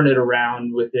turn it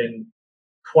around within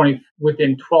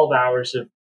 12 hours of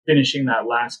finishing that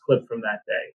last clip from that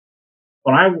day.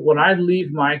 When I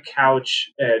leave my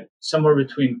couch at somewhere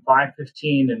between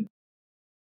 5:15 and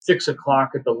 6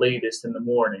 o'clock at the latest in the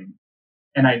morning,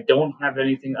 and I don't have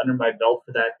anything under my belt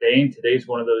for that day, and today's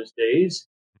one of those days,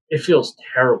 it feels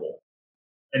terrible.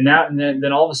 And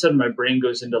then all of a sudden my brain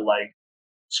goes into like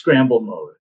scramble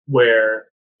mode where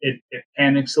it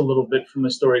panics a little bit from a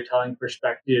storytelling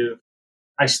perspective.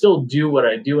 I still do what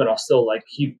I do, and I'll still like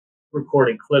keep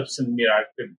recording clips, and I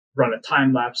could run a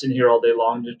time lapse in here all day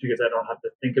long just because I don't have to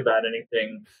think about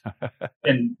anything,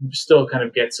 and still kind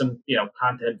of get some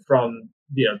content from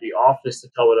the office to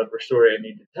tell whatever story I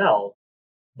need to tell.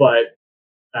 But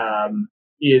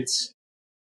it's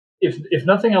if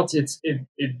nothing else,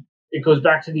 it goes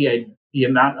back to the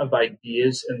amount of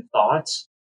ideas and thoughts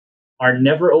are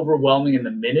never overwhelming in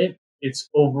the minute. It's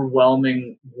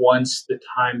overwhelming once the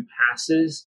time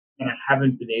passes and I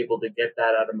haven't been able to get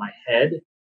that out of my head,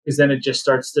 because then it just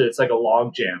it's like a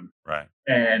log jam. Right.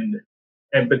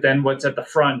 But then what's at the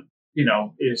front,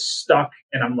 is stuck,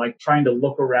 and I'm like trying to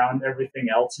look around everything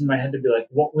else in my head to be like,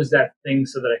 what was that thing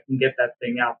so that I can get that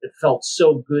thing out that felt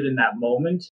so good in that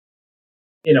moment.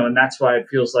 And that's why it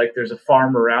feels like there's a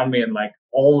farm around me and like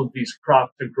all of these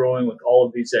crops are growing with all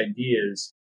of these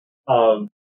ideas of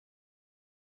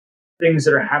things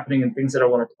that are happening and things that I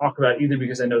want to talk about, either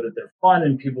because I know that they're fun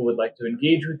and people would like to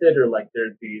engage with it, or like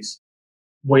there's these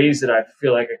ways that I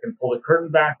feel like I can pull the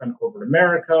curtain back on corporate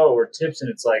America or tips.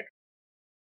 And it's like,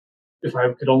 if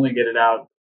I could only get it out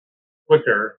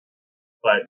quicker,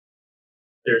 but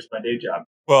there's my day job.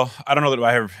 Well, I don't know that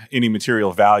I have any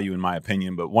material value in my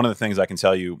opinion, but one of the things I can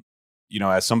tell you,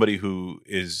 as somebody who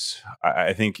is,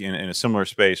 I think in a similar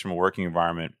space from a working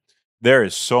environment, there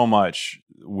is so much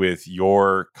with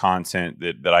your content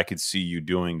that I could see you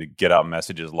doing to get out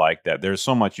messages like that. There's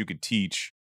so much you could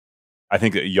teach, I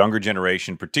think, a younger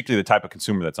generation, particularly the type of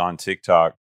consumer that's on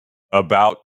TikTok,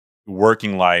 about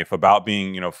working life, about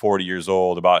being, 40 years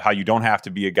old, about how you don't have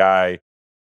to be a guy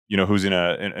who's in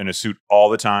a suit all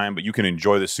the time, but you can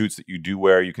enjoy the suits that you do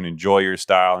wear. You can enjoy your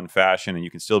style and fashion, and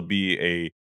you can still be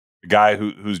a guy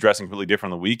who's dressing completely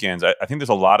different on the weekends. I think there's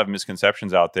a lot of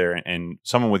misconceptions out there, and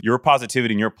someone with your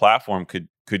positivity and your platform could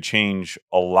change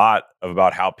a lot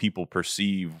about how people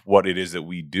perceive what it is that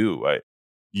we do.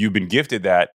 You've been gifted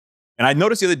that. And I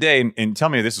noticed the other day, and tell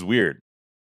me if this is weird,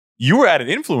 you were at an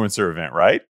influencer event,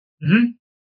 right? Mm-hmm.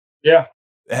 Yeah.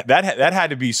 That had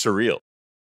to be surreal.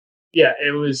 Yeah,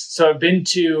 it was. So I've been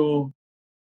to,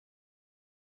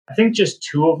 I think, just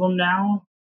two of them now.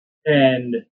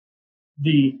 And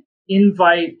the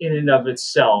invite in and of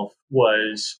itself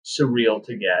was surreal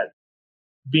to get.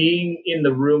 Being in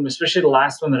the room, especially the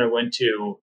last one that I went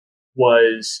to,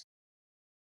 was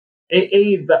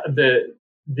the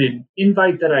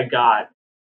invite that I got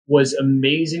was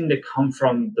amazing to come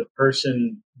from the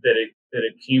person that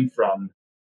it came from.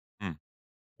 Hmm.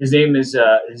 His name is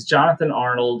Jonathan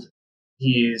Arnold.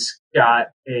 He's got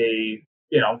a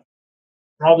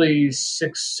probably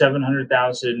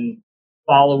 700,000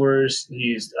 followers.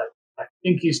 He's I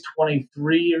think he's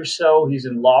 23 or so. He's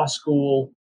in law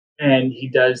school, and he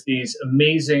does these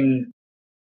amazing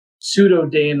pseudo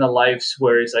day in the lives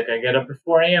where he's like, I get up at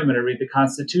 4 a.m. and I read the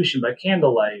Constitution by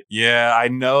candlelight. Yeah, I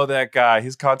know that guy.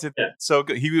 His content so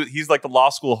good. He's like the law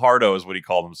school hardo is what he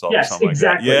called himself. Yes, or something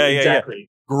exactly. Like that. Yeah, exactly. Yeah.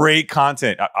 Great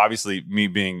content. Obviously, me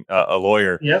being a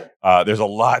lawyer, yep. There's a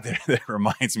lot that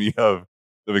reminds me of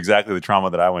exactly the trauma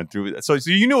that I went through. So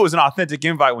you knew it was an authentic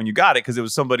invite when you got it because it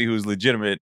was somebody who was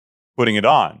legitimate putting it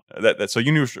on. So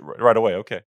you knew right away.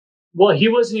 Okay. Well, he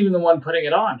wasn't even the one putting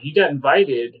it on. He got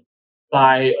invited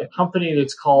by a company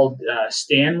that's called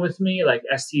Stan With Me, like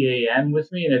STAN With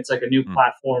Me, and it's like a new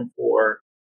platform for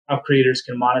how creators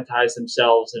can monetize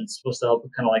themselves, and it's supposed to help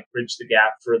kind of like bridge the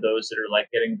gap for those that are like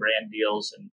getting brand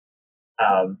deals.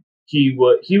 And he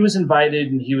was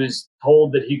invited, and he was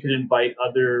told that he could invite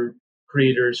other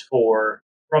creators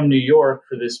from New York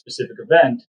for this specific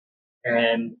event.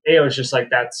 And I was just like,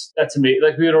 that's amazing.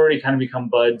 Like we had already kind of become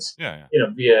buds,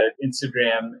 via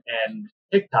Instagram and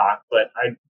TikTok, but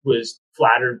I was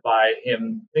flattered by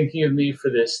him thinking of me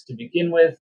for this to begin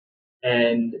with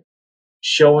and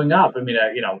showing up. I mean,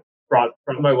 I, brought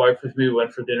my wife with me. We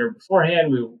went for dinner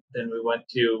beforehand. Then we went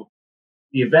to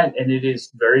the event, and it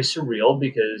is very surreal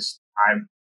because I'm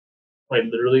quite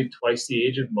literally twice the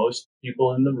age of most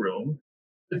people in the room.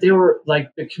 But they were like,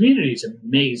 the community is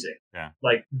amazing. Yeah.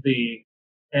 Like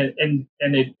and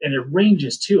it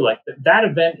ranges too. Like that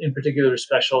event in particular was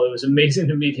special. It was amazing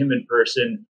to meet him in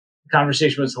person. The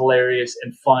conversation was hilarious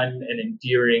and fun and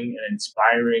endearing and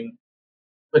inspiring.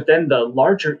 But then the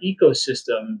larger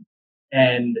ecosystem,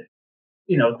 and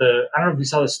I don't know if you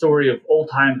saw the story of Old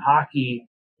Time Hockey,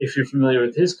 if you're familiar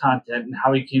with his content, and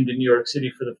how he came to New York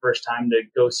City for the first time to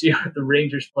go see the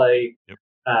Rangers play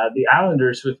the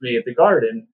Islanders with me at the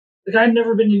Garden. The guy had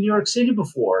never been to New York City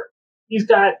before. He's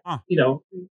got,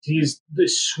 he's the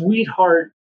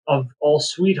sweetheart of all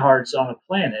sweethearts on the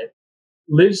planet,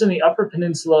 lives in the Upper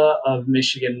Peninsula of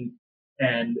Michigan,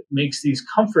 and makes these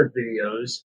comfort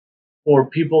videos for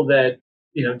people that,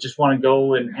 just want to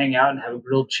go and hang out and have a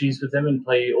grilled cheese with him and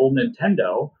play old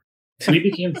Nintendo. We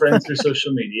became friends through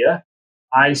social media.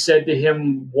 I said to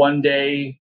him one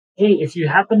day, hey, if you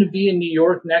happen to be in New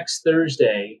York next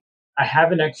Thursday, I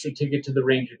have an extra ticket to the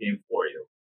Ranger game for you.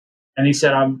 And he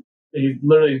said, he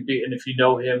literally, and if you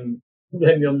know him,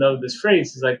 then you'll know this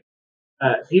phrase. He's like,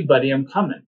 hey, buddy, I'm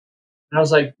coming. And I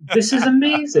was like, this is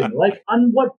amazing. Like,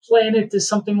 on what planet does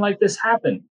something like this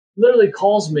happen? Literally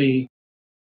calls me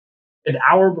an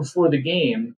hour before the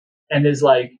game and is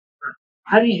like,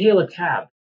 how do you hail a cab?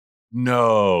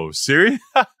 No, serious?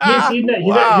 Yes, he'd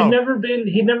never been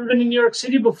in New York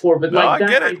City before, but I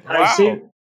get it.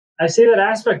 I say that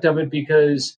aspect of it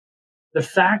because the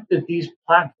fact that these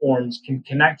platforms can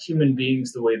connect human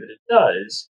beings the way that it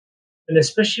does, and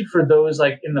especially for those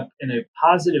like in a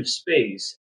positive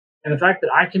space, and the fact that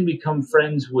I can become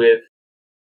friends with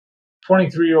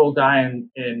 23-year-old guy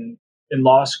in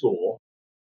law school,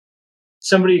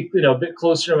 somebody a bit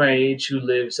closer to my age who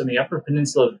lives on the Upper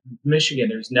Peninsula of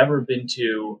Michigan who's never been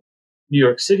to New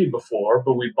York City before,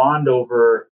 but we bond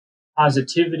over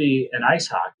positivity and ice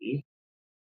hockey.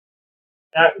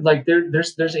 Like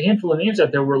there's a handful of names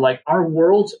out there where like our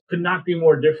worlds could not be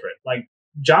more different. Like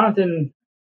Jonathan,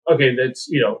 okay, that's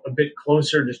a bit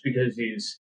closer just because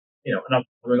he's an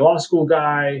upcoming law school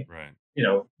guy. Right.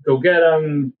 Go get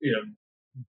him.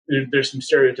 There's some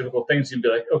stereotypical things you'd be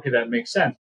like, okay, that makes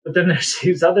sense. But then there's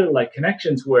these other like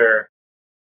connections where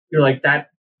you're like that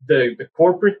the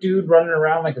corporate dude running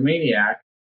around like a maniac,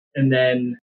 and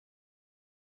then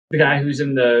the guy who's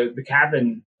in the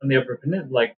cabin on the Upper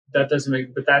Peninsula. Like that doesn't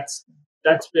make. But that's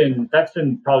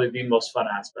been probably the most fun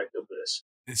aspect of this.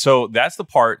 So that's the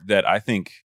part that I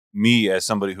think me, as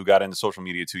somebody who got into social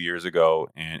media 2 years ago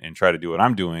and tried to do what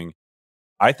I'm doing,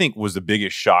 I think was the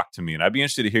biggest shock to me. And I'd be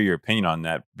interested to hear your opinion on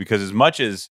that, because as much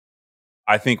as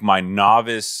I think my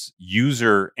novice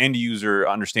end user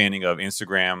understanding of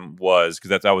Instagram was,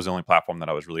 because that was the only platform that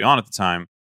I was really on at the time,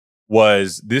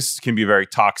 was this can be a very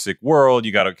toxic world.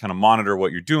 You got to kind of monitor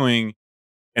what you're doing.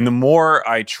 And the more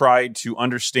I tried to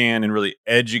understand and really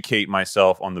educate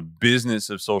myself on the business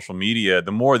of social media,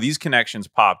 the more these connections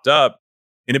popped up,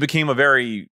 and it became a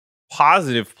very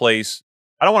positive place.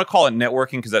 I don't want to call it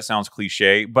networking because that sounds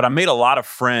cliche, but I made a lot of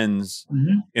friends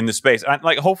in the space.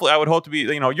 Hopefully I would hope to be,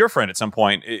 your friend at some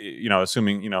point,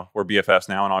 assuming, we're BFFs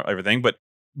now and everything.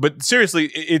 But seriously,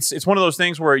 it's one of those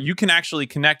things where you can actually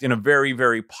connect in a very,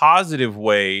 very positive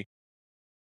way.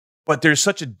 But there's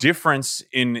such a difference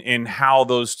in how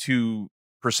those two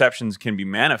perceptions can be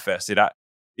manifested.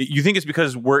 You think it's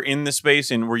because we're in this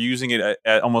space and we're using it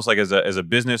almost like as a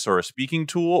business or a speaking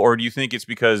tool? Or do you think it's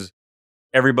because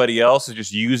everybody else is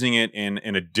just using it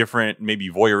in a different, maybe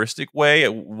voyeuristic way?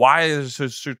 Why is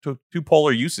there two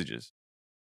polar usages?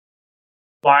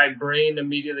 My brain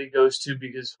immediately goes to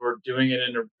because we're doing it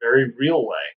in a very real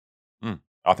way.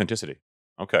 Authenticity.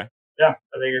 Okay. Yeah,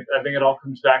 I think it all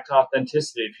comes back to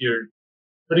authenticity. If you're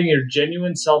putting your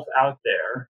genuine self out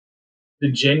there,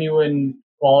 the genuine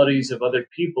qualities of other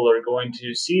people are going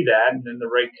to see that, and then the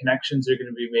right connections are going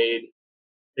to be made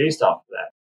based off of that.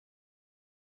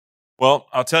 Well,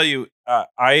 I'll tell you,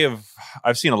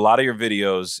 I've seen a lot of your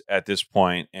videos at this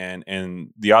point,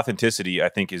 and the authenticity I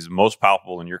think is most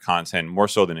palpable in your content, more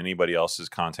so than anybody else's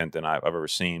content than I've ever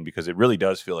seen, because it really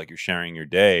does feel like you're sharing your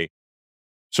day.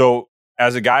 So,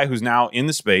 as a guy who's now in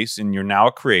the space and you're now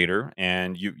a creator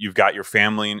and you've got your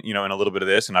family, in a little bit of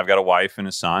this, and I've got a wife and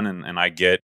a son, and I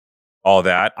get all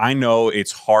that. I know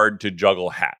it's hard to juggle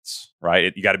hats,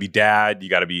 right? You got to be dad, you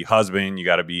got to be husband, you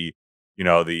got to be,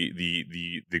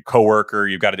 the coworker.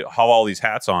 You've got to have all these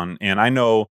hats on, and I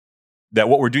know that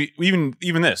what we're doing,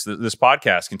 even this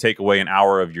podcast can take away an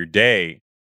hour of your day.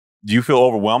 Do you feel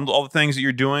overwhelmed with all the things that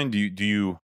you're doing?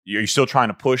 Are you still trying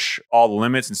to push all the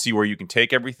limits and see where you can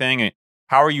take everything? And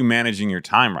how are you managing your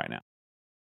time right now?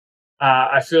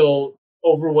 I feel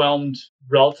overwhelmed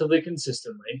relatively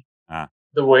consistently.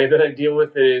 The way that I deal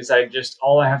with it is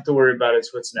all I have to worry about is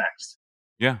what's next.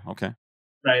 Yeah. Okay.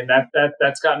 Right. And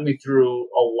that's gotten me through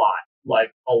a lot,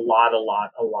 like a lot.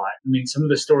 I mean, some of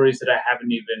the stories that I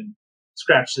haven't even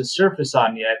scratched the surface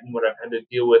on yet, and what I've had to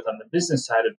deal with on the business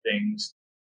side of things,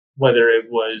 whether it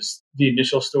was the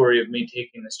initial story of me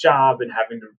taking this job and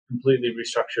having to completely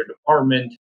restructure a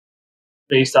department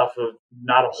based off of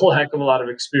not a whole heck of a lot of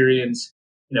experience,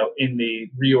 in the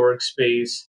reorg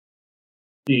space.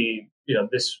 I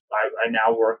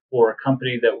now work for a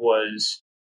company that was,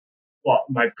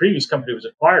 my previous company was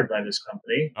acquired by this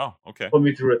company. Oh, okay. Put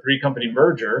me through a 3-company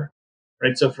merger,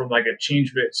 right? So from like a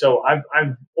change bit. So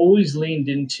I've always leaned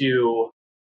into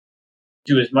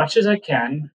do as much as I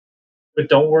can, but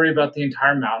don't worry about the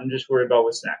entire mountain. Just worry about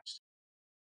what's next.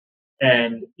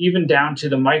 And even down to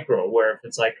the micro, where if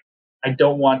it's like, I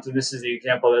don't want to, this is the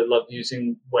example I love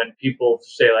using when people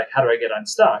say like, how do I get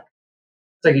unstuck?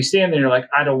 It's like you stand there and you're like,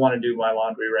 I don't want to do my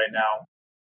laundry right now.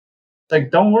 It's like,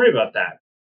 don't worry about that.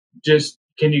 Just,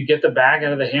 can you get the bag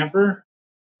out of the hamper?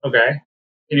 Okay.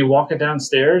 Can you walk it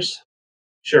downstairs?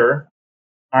 Sure.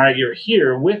 All right, you're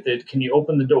here with it. Can you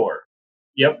open the door?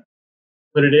 Yep.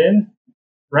 Put it in.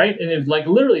 Right. And it's like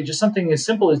literally just something as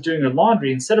simple as doing your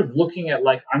laundry, instead of looking at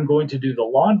like, I'm going to do the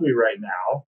laundry right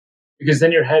now, because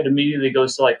then your head immediately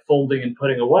goes to like folding and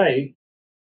putting away.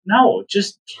 No,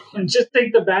 just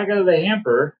take the bag out of the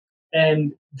hamper,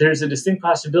 and there's a distinct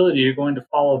possibility you're going to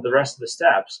follow the rest of the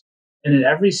steps. And in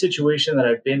every situation that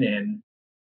I've been in,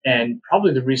 And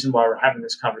probably the reason why we're having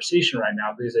this conversation right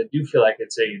now, because I do feel like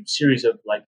it's a series of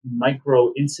like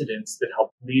micro incidents that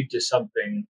help lead to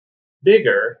something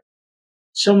bigger.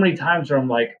 So many times where I'm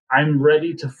like, I'm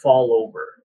ready to fall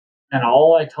over. And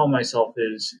all I tell myself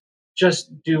is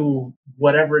just do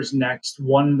whatever's next,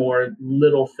 one more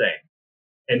little thing,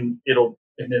 and it'll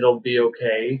be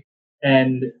okay.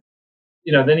 And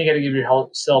then you got to give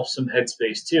yourself some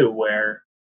headspace too, where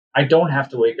I don't have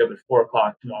to wake up at 4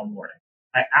 o'clock tomorrow morning.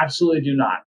 I absolutely do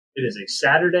not. It is a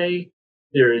Saturday.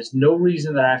 There is no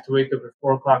reason that I have to wake up at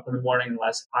 4 o'clock in the morning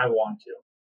unless I want to.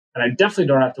 And I definitely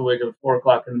don't have to wake up at 4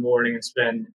 o'clock in the morning and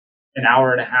spend an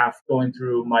hour and a half going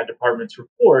through my department's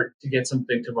report to get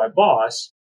something to my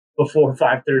boss before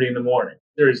 5:30 in the morning.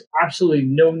 There is absolutely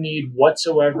no need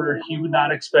whatsoever. He would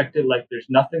not expect it. Like there's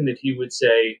nothing that he would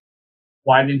say,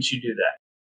 why didn't you do that?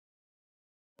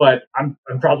 But I'm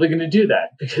probably going to do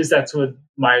that because that's what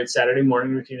my Saturday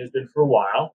morning routine has been for a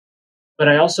while. But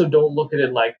I also don't look at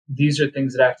it like these are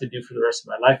things that I have to do for the rest of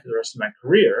my life, for the rest of my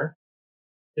career.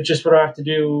 It's just what I have to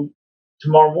do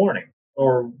tomorrow morning,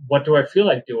 or what do I feel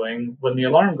like doing when the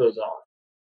alarm goes off?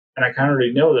 And I kind of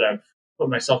already know that I've put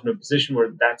myself in a position where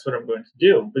that's what I'm going to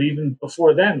do. But even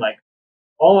before then, like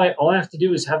all I have to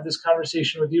do is have this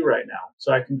conversation with you right now,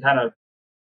 so I can kind of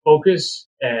focus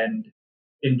and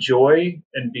enjoy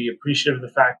and be appreciative of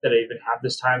the fact that I even have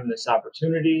this time and this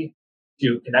opportunity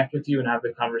to connect with you and have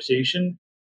the conversation.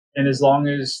 And as long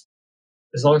as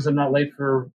I'm not late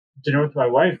for dinner with my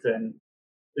wife, then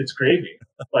it's gravy.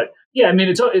 But yeah, I mean,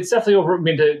 it's definitely over. I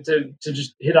mean, to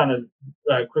just hit on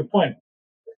a quick point,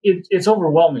 it's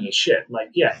overwhelming as shit. Like,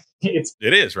 yeah,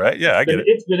 it is, right? Yeah, I get it.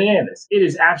 It's bananas. It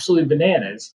is absolutely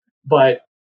bananas. But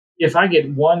if I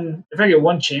get one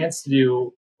chance to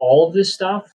do all of this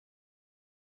stuff,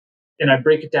 and I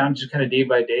break it down just kind of day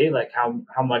by day, like how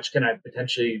much can I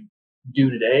potentially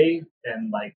do today, and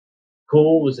like,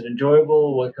 cool, was it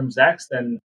enjoyable? What comes next?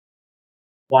 Then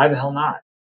why the hell not?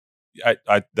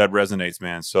 I that resonates,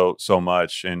 man, so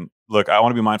much. And look, I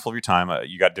want to be mindful of your time.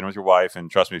 You got dinner with your wife,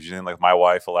 and trust me, if you're anything like my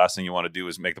wife, the last thing you want to do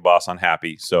is make the boss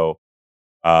unhappy. So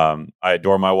I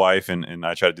adore my wife, and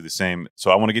I try to do the same. So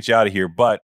I want to get you out of here,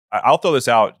 but I'll throw this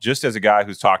out just as a guy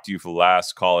who's talked to you for the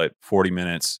last, call it 40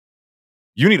 minutes.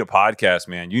 You need a podcast,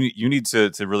 man. You need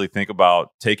to really think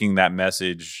about taking that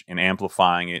message and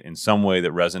amplifying it in some way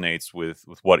that resonates with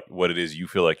what it is you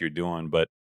feel like you're doing. But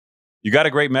you got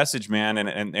a great message, man.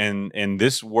 And in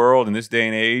this world, in this day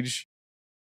and age,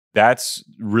 that's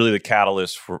really the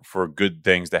catalyst for good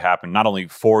things to happen, not only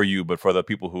for you, but for the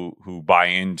people who buy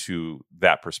into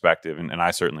that perspective. And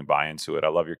I certainly buy into it. I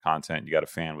love your content. You got a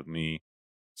fan with me.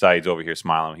 Saeed's over here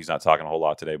smiling. He's not talking a whole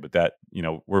lot today, but that,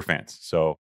 we're fans.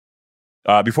 So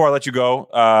before I let you go,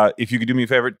 if you could do me a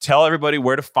favor, tell everybody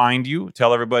where to find you.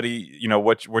 Tell everybody,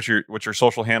 what your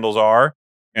social handles are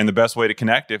and the best way to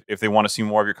connect if they want to see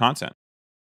more of your content.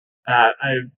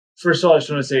 First of all, I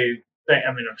just want to say,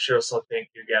 I'm sure I'll still thank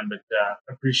you again, but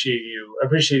appreciate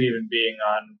even being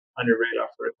on your radar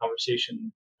for a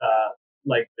conversation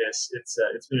like this.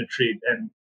 It's been a treat,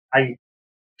 and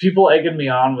people egging me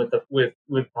on with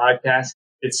podcasts.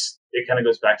 It kind of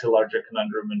goes back to the larger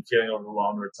conundrum and feeling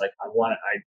overwhelmed, where it's like I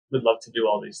would love to do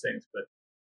all these things, but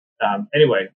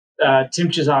anyway, Timm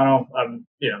Chiusano,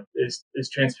 is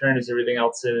transparent as everything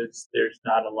else is. There's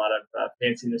not a lot of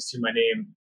fanciness to my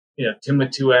name. Timm with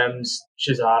 2 M's,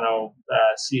 Chiusano,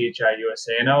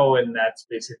 Chiusano, and that's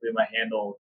basically my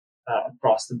handle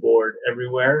across the board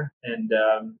everywhere. And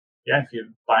if you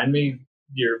find me,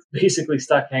 you're basically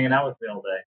stuck hanging out with me all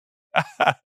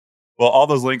day. Well, all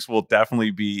those links will definitely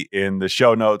be in the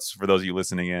show notes for those of you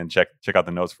listening in. Check out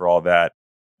the notes for all that.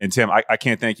 And Timm, I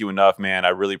can't thank you enough, man. I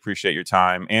really appreciate your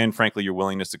time and, frankly, your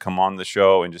willingness to come on the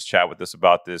show and just chat with us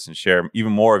about this and share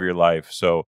even more of your life.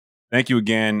 So thank you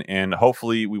again. And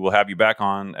hopefully we will have you back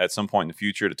on at some point in the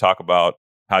future to talk about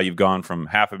how you've gone from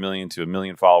 500,000 to 1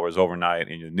 million followers overnight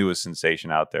and your newest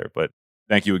sensation out there. But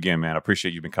thank you again, man. I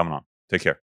appreciate you been coming on. Take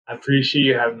care. I appreciate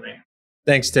you having me.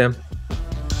 Thanks, Timm.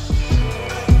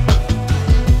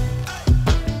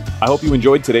 I hope you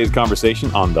enjoyed today's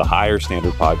conversation on the Higher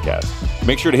Standard Podcast.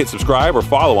 Make sure to hit subscribe or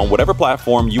follow on whatever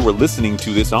platform you are listening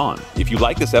to this on. If you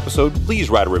like this episode, please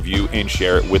write a review and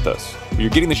share it with us. You're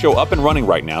getting the show up and running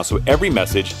right now, so every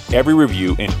message, every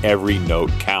review, and every note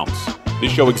counts.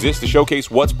 This show exists to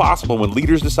showcase what's possible when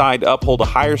leaders decide to uphold a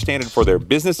higher standard for their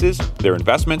businesses, their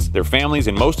investments, their families,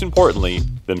 and most importantly,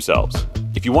 themselves.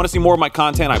 If you want to see more of my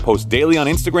content, I post daily on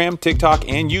Instagram, TikTok,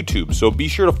 and YouTube, so be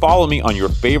sure to follow me on your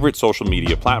favorite social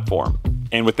media platform.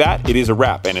 And with that, it is a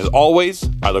wrap. And as always,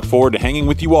 I look forward to hanging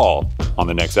with you all on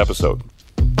the next episode.